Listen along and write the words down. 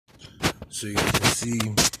so you guys can see.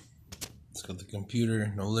 It's got the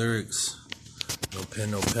computer, no lyrics, no pen,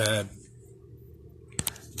 no pad,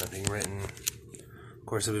 nothing written. Of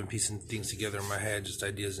course, I've been piecing things together in my head, just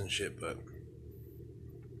ideas and shit, but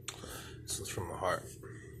this is from the heart.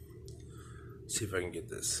 Let's see if I can get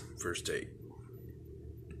this first take.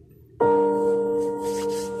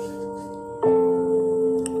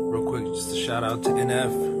 Real quick, just a shout out to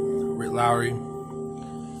NF, Rick Lowry.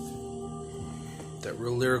 That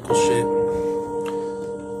real lyrical shit.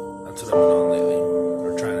 That's what I've been on lately,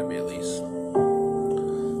 or trying to be at least.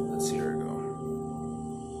 Let's see where I go.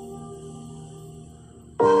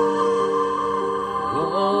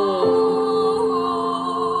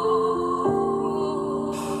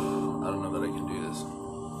 I don't know that I can do this.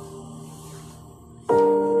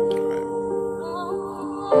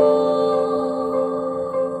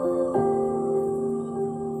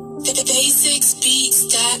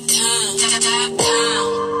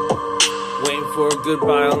 Waiting for a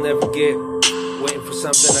goodbye I'll never get. Waiting for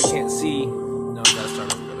something I can't see. No, gotta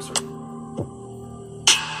start over, gotta start.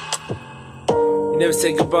 You never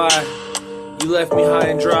said goodbye. You left me high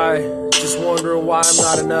and dry. Just wondering why I'm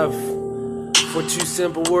not enough. For two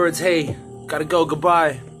simple words, hey, gotta go,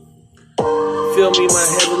 goodbye. Fill me my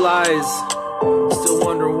head with lies. Still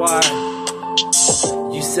wondering why.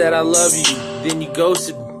 You said I love you, then you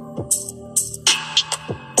ghosted me.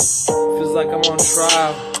 Feels like I'm on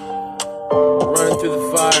trial, running through the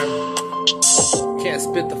fire. Can't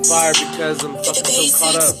spit the fire because I'm fucking so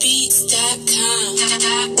caught up.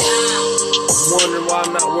 Wondering why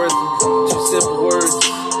I'm not worth it. Two simple words.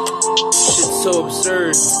 Shit's so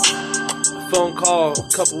absurd. A phone call, a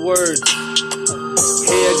couple words.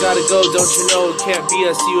 Hey, I gotta go, don't you know it can't be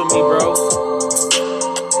us, you and me, bro.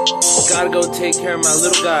 Gotta go take care of my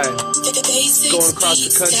little guy. Going across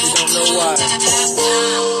the country, don't know why.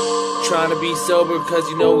 Trying to be sober because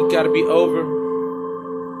you know we gotta be over.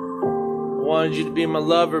 Wanted you to be my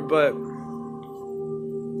lover, but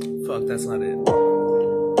fuck, that's not it.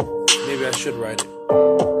 Maybe I should write it.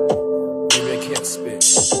 Maybe I can't spit.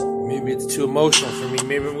 Maybe it's too emotional for me.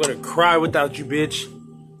 Maybe I'm gonna cry without you, bitch.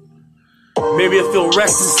 Maybe I feel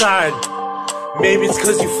wrecked inside. Maybe it's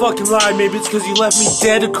cause you fucking lied. Maybe it's cause you left me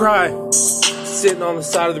dead to cry. Sitting on the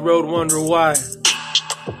side of the road wondering why.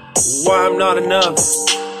 Why I'm not enough.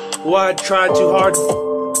 Why I tried too hard.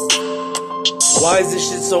 Why is this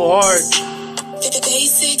shit so hard?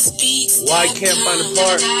 Why I can't find a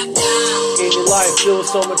part in your life, filled with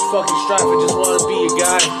so much fucking strife. I just wanna be your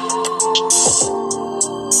guy.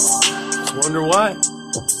 Just wonder why.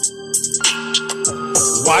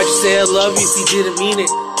 Why'd you say I love you if you didn't mean it?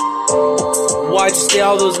 Why'd you stay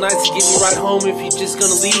all those nights to get me right home if you're just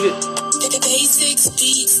gonna leave it?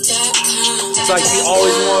 It's like you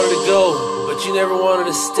always wanted to go, but you never wanted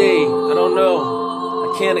to stay. I don't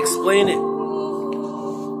know. I can't explain it.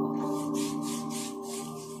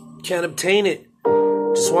 Can't obtain it.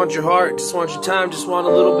 Just want your heart, just want your time, just want a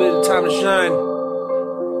little bit of time to shine.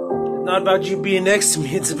 Not about you being next to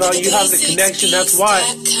me, it's about you having a connection, that's why.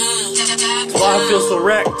 That's why I feel so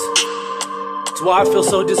wrecked. That's why I feel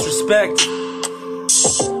so disrespected.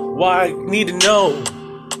 Why I need to know.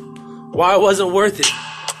 Why it wasn't worth it.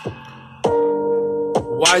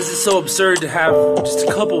 Why is it so absurd to have just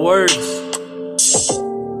a couple words?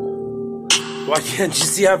 Why can't you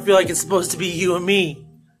see I feel like it's supposed to be you and me?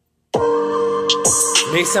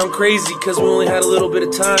 It may sound crazy because we only had a little bit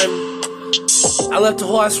of time. I left a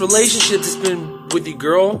whole ass relationship that's been with you,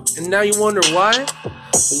 girl, and now you wonder why?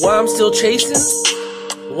 Why I'm still chasing?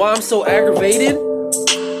 Why I'm so aggravated?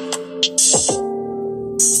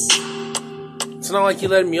 It's not like you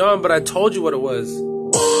led me on, but I told you what it was.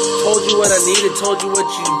 Told you what I needed, told you what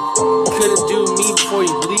you couldn't do me before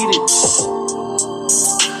you bleeded.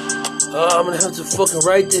 I'm gonna have to fucking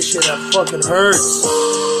write this shit, that fucking hurts.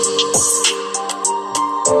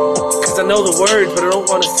 Cause I know the words, but I don't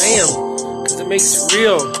wanna say them. Cause it makes it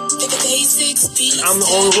real. And I'm the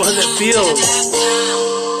only one that feels.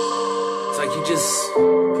 It's like you just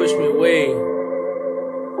pushed me away.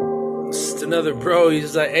 Just another bro, he's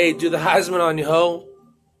just like, hey, do the Heisman on you, ho.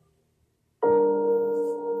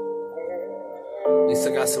 At least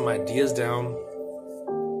I got some ideas down.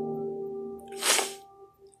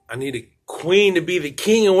 I need a queen to be the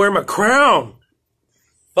king and wear my crown.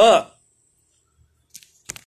 Fuck.